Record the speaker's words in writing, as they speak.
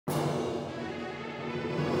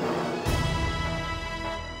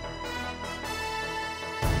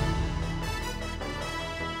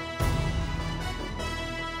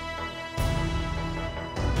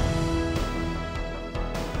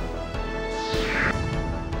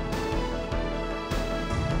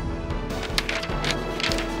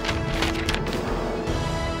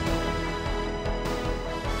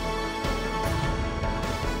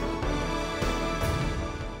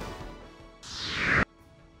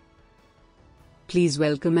Please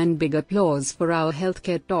welcome and big applause for our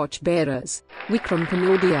healthcare torchbearers, Vikram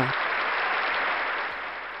Kanodia.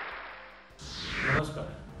 Namaskar,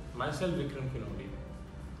 myself Vikram Kanodia,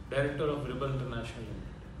 Director of Ribble International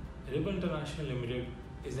Limited. Ribble International Limited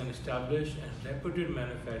is an established and reputed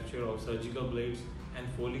manufacturer of surgical blades and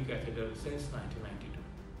Foley catheters since 1992.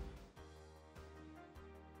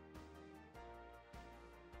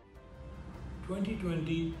 Twenty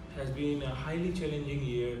 2020 has been a highly challenging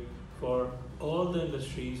year for all the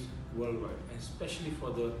industries worldwide, and especially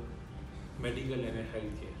for the medical and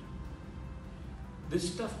healthcare.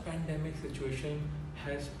 This tough pandemic situation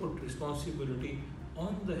has put responsibility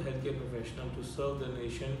on the healthcare professional to serve the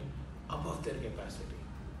nation above their capacity.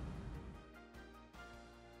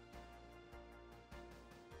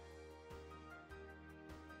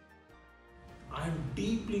 I am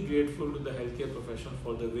deeply grateful to the healthcare profession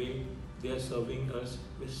for the way they are serving us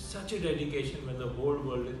with such a dedication when the whole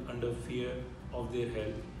world is under fear of their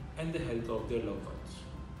health and the health of their loved ones.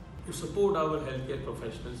 To support our healthcare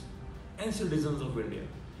professionals and citizens of India,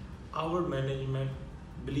 our management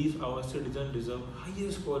believes our citizens deserve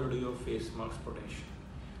highest quality of face mask protection.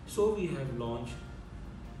 So we have launched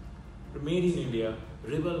Made in India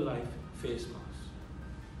Ribble Life face masks.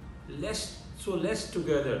 Let's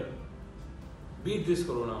together beat this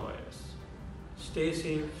coronavirus. Stay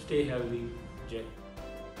safe, stay healthy. Jai.